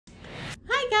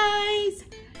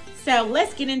So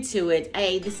let's get into it.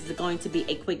 This is going to be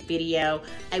a quick video.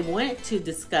 I wanted to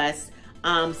discuss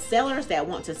sellers that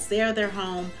want to sell their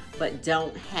home but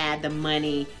don't have the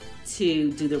money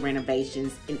to do the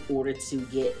renovations in order to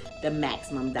get the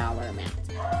maximum dollar amount.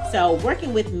 So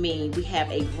working with me, we have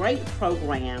a great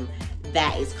program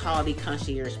that is called the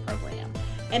Concierge Program.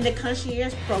 And the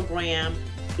Concierge Program,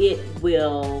 it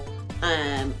will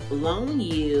loan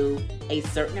you a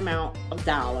certain amount of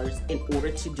dollars in order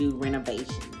to do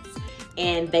renovations.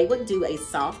 And they would do a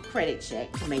soft credit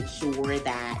check to make sure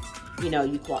that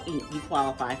you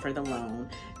qualify for the loan.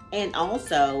 And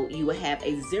also you will have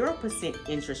a 0%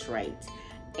 interest rate,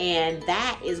 and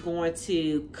that is going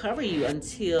to cover you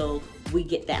until we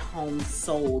get that home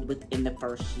sold within the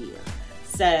first year.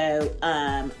 So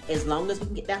as long as we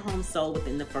can get that home sold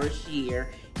within the first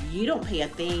year, you don't pay a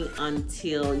thing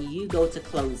until you go to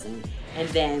closing. And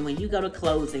then when you go to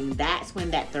closing, that's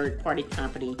when that third-party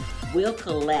company will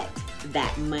collect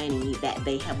that money that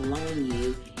they have loaned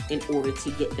you in order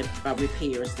to get the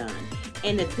repairs done.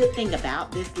 And the good thing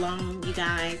about this loan, you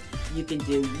guys, you can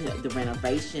do the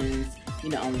renovations,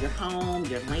 on your home,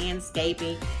 your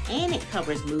landscaping, and it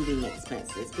covers moving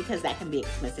expenses, because that can be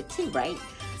expensive too, right?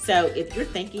 So if you're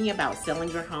thinking about selling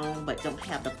your home but don't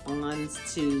have the funds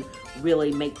to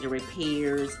really make the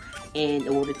repairs in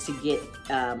order to get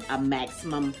a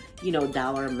maximum,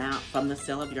 dollar amount from the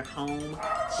sale of your home,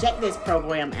 check this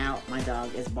program out. My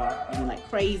dog is barking like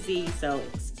crazy, so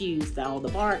excuse all the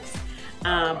barks.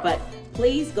 But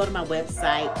please go to my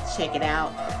website, check it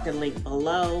out, the link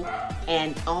below,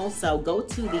 and also go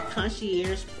to the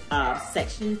concierge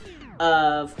section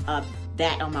of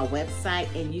that on my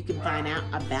website, and you can find out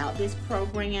about this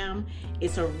program.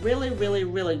 It's a really, really,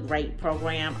 really great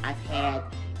program. I've had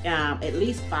at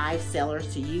least 5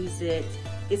 sellers to use it.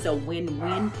 It's a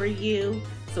win-win for you.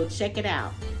 So check it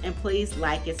out, and please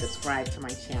like and subscribe to my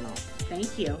channel.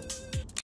 Thank you.